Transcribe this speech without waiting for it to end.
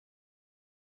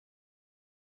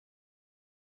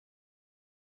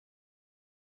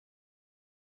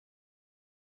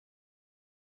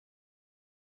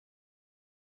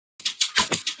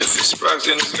If it's sparks,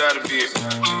 then it's gotta be it.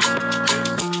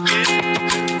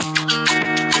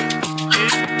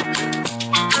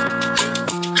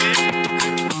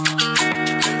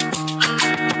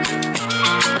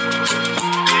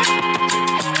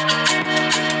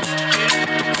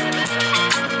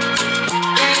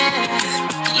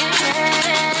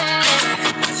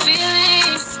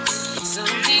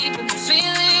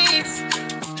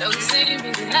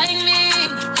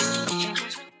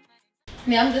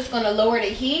 Now I'm just going to lower the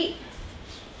heat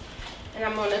and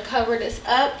I'm going to cover this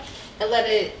up and let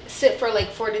it sit for like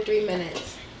 4 to 3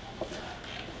 minutes.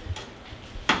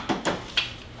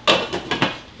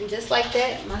 And just like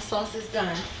that, my sauce is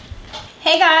done.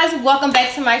 Hey guys, welcome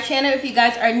back to my channel. If you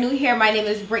guys are new here, my name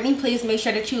is Brittany. Please make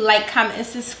sure that you like, comment, and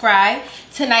subscribe.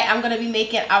 Tonight I'm going to be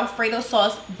making Alfredo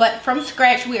sauce, but from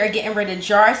scratch. We are getting rid of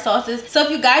jar sauces. So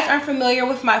if you guys aren't familiar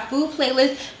with my food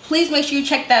playlist, please make sure you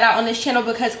check that out on this channel,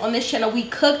 because on this channel we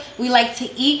cook, we like to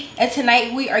eat, and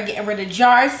tonight we are getting rid of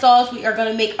jar sauce. We are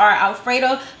going to make our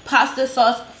Alfredo pasta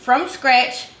sauce from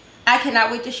scratch. I cannot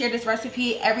wait to share this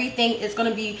recipe. Everything is going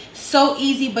to be so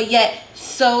easy, but yet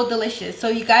so delicious. So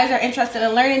you guys are interested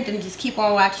in learning, then just keep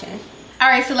on watching.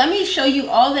 Alright, so let me show you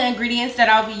all the ingredients that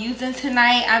I'll be using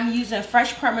tonight. I'm using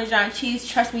fresh Parmesan cheese.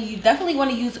 Trust me, you definitely want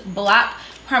to use block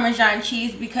Parmesan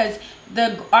cheese, because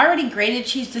the already grated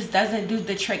cheese just doesn't do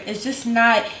the trick. It's just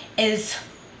not as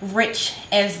rich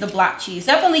as the block cheese.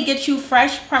 Definitely get you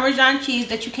fresh Parmesan cheese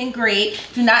that you can grate.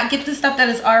 Do not get the stuff that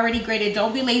is already grated.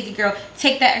 Don't be lazy, girl.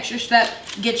 Take that extra step.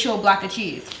 Get you a block of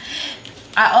cheese.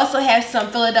 I also have some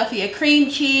Philadelphia cream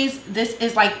cheese. This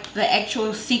is like the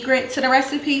actual secret to the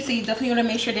recipe, so you definitely want to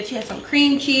make sure that you have some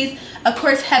cream cheese. Of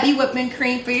course, heavy whipping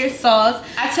cream for your sauce.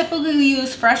 I typically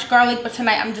use fresh garlic, but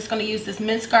tonight I'm just going to use this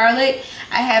minced garlic.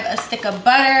 I have a stick of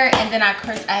butter, and then of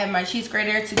course I have my cheese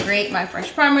grater to grate my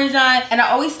fresh Parmesan, and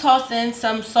I always toss in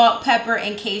some salt, pepper,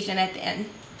 and Cajun at the end.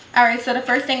 Alright, so the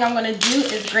first thing I'm going to do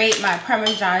is grate my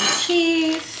Parmesan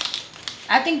cheese.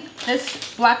 I think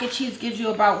this block of cheese gives you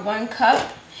about 1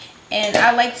 cup. And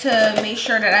I like to make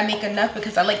sure that I make enough,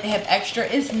 because I like to have extra.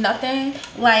 It's nothing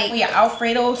like when your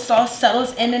Alfredo sauce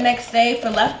settles in the next day for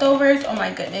leftovers. Oh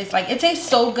my goodness. Like, it tastes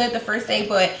so good the first day,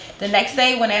 but the next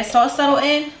day when that sauce settle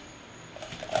in,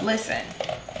 listen,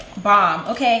 bomb,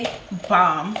 okay?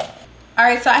 Bomb.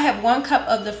 Alright, so I have 1 cup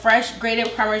of the fresh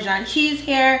grated Parmesan cheese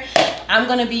here. I'm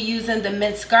going to be using the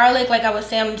minced garlic. Like I was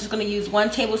saying, I'm just going to use 1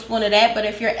 tablespoon of that. But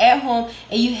if you're at home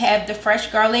and you have the fresh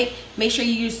garlic, make sure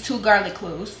you use 2 garlic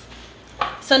cloves.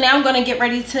 So now I'm going to get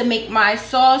ready to make my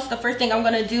sauce. The first thing I'm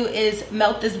going to do is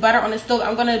melt this butter on the stove.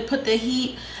 I'm going to put the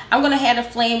heat, I'm going to have the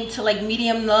flame to like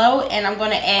medium low, and I'm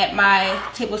going to add my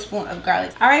tablespoon of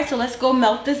garlic. Alright, so let's go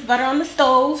melt this butter on the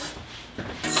stove.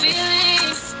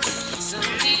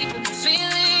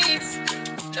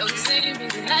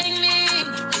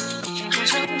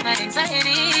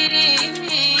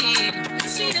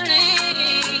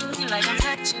 Like I'm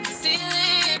touching the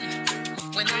ceiling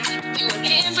when you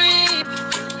can't breathe.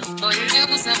 Boy, you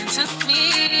do something to me.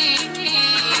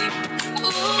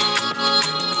 Ooh,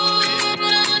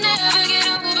 I'll never get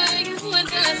over you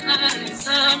until I find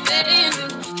something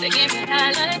that get me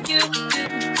high like you.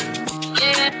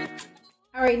 Yeah.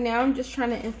 Alright, now I'm just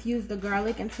trying to infuse the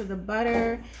garlic into the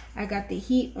butter. I got the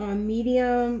heat on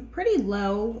medium, pretty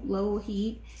low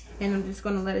heat. And I'm just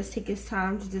going to let it take its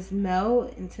time to just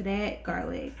melt into that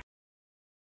garlic.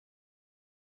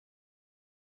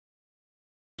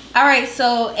 Alright,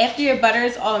 so after your butter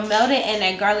is all melted and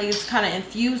that garlic is kind of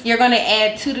infused, you're going to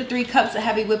add 2 to 3 cups of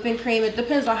heavy whipping cream. It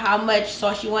depends on how much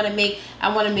sauce you want to make.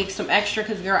 I want to make some extra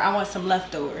because, girl, I want some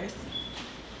leftovers.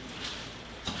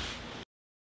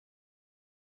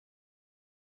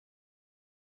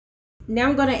 Now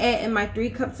I'm going to add in my 3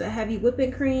 cups of heavy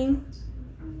whipping cream.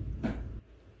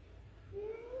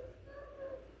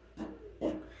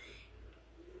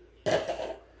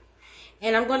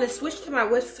 And I'm going to switch to my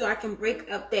whisk so I can break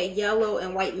up that yellow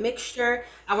and white mixture.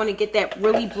 I want to get that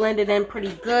really blended in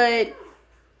pretty good.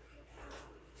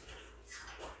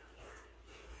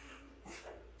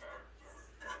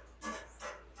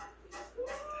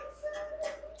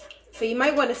 So you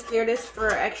might want to stir this for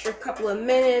an extra couple of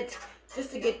minutes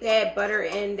just to get that butter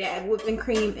and that whipping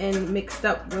cream and mixed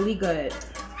up really good.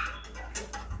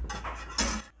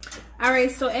 Alright,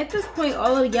 so at this point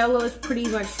all of the yellow is pretty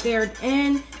much stirred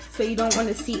in. So you don't want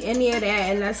to see any of that,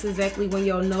 and that's exactly when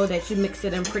you'll know that you mix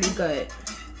it in pretty good.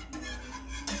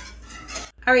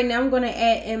 Alright, now I'm going to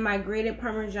add in my grated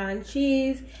Parmesan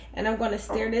cheese, and I'm going to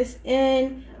stir this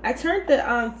in. I turned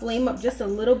the flame up just a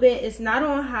little bit. It's not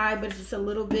on high, but it's just a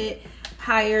little bit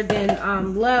higher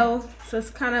than low. So it's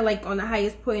kind of like on the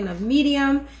highest point of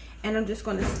medium. And I'm just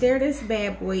going to stir this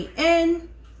bad boy in.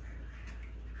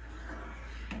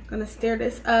 Gonna stir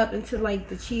this up until like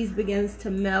the cheese begins to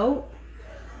melt.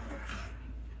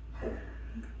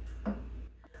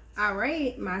 All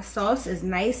right, my sauce is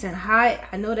nice and hot.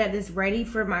 I know that it's ready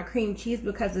for my cream cheese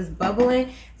because it's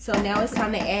bubbling. So now it's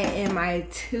time to add in my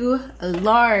 2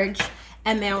 large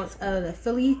amounts of the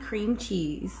Philly cream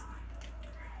cheese.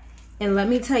 And let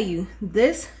me tell you,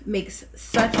 this makes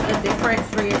such a difference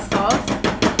for your sauce.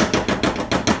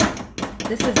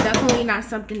 This is definitely not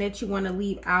something that you want to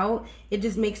leave out. It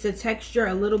just makes the texture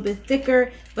a little bit thicker,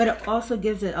 but it also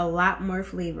gives it a lot more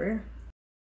flavor.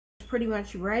 It's pretty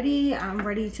much ready. I'm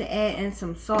ready to add in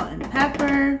some salt and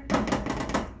pepper.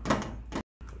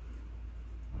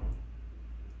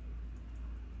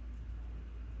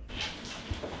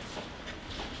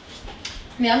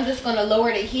 Now I'm just going to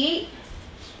lower the heat.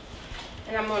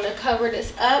 And I'm going to cover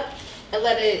this up and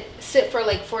let it sit for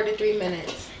like 4 to 3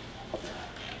 minutes.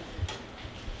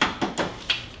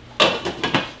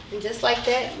 And just like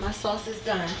that, my sauce is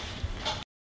done.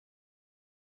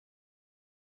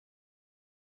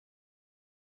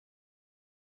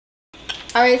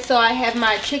 Alright, so I have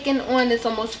my chicken on. It's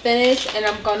almost finished. And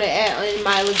I'm going to add in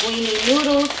my linguine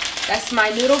noodles. That's my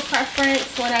noodle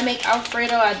preference. When I make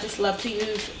Alfredo, I just love to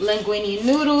use linguine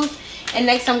noodles. And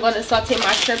next I'm going to saute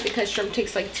my shrimp because shrimp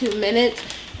takes like 2 minutes.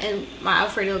 And my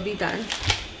Alfredo will be done.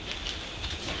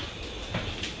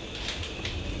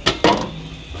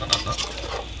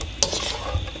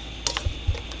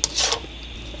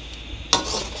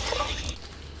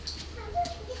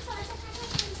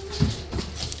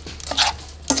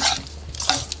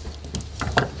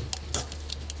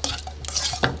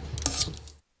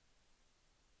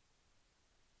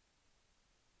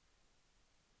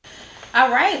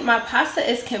 Alright, my pasta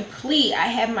is complete. I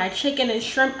have my chicken and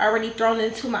shrimp already thrown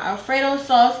into my Alfredo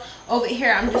sauce. Over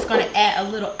here, I'm just going to add a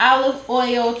little olive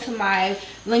oil to my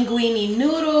linguine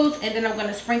noodles. And then I'm going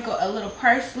to sprinkle a little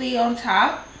parsley on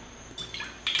top.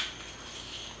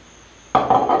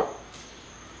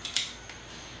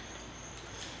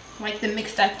 Like the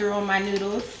mix I threw on my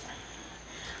noodles.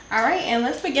 Alright, and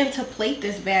let's begin to plate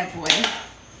this bad boy.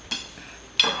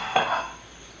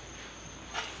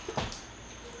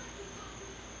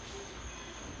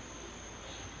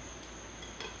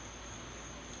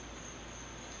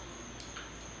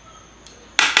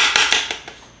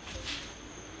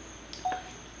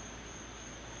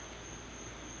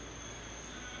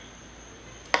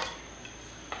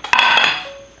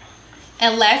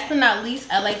 And last but not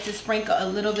least, I like to sprinkle a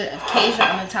little bit of Cajun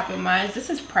on the top of mine. This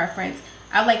is preference.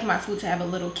 I like my food to have a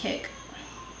little kick.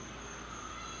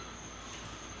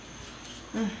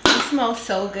 It smells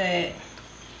so good.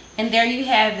 And there you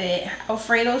have it,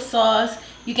 Alfredo sauce.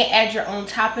 You can add your own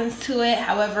toppings to it.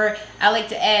 However, I like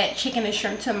to add chicken and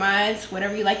shrimp to mine,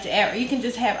 whatever you like to add. Or you can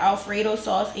just have Alfredo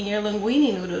sauce in your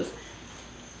linguine noodles.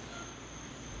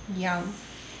 Yum.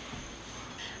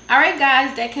 Alright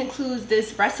guys, that concludes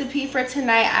this recipe for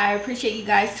tonight. I appreciate you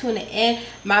guys tuning in.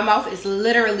 My mouth is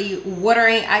literally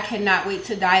watering. I cannot wait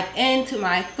to dive into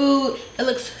my food. It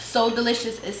looks so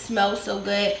delicious. It smells so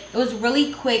good. It was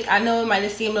really quick. I know it might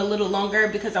have seemed a little longer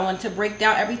because I wanted to break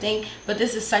down everything, but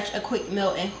this is such a quick meal,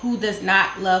 and who does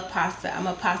not love pasta? I'm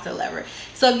a pasta lover.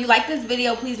 So if you like this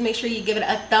video, please make sure you give it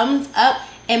a thumbs up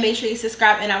and make sure you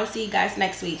subscribe, and I will see you guys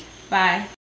next week. Bye.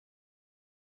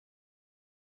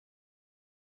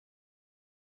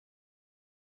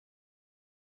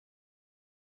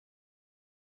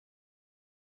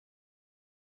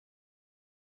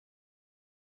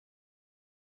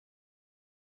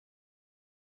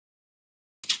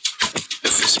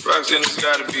 If it's sparks, then it's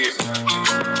gotta be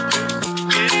it.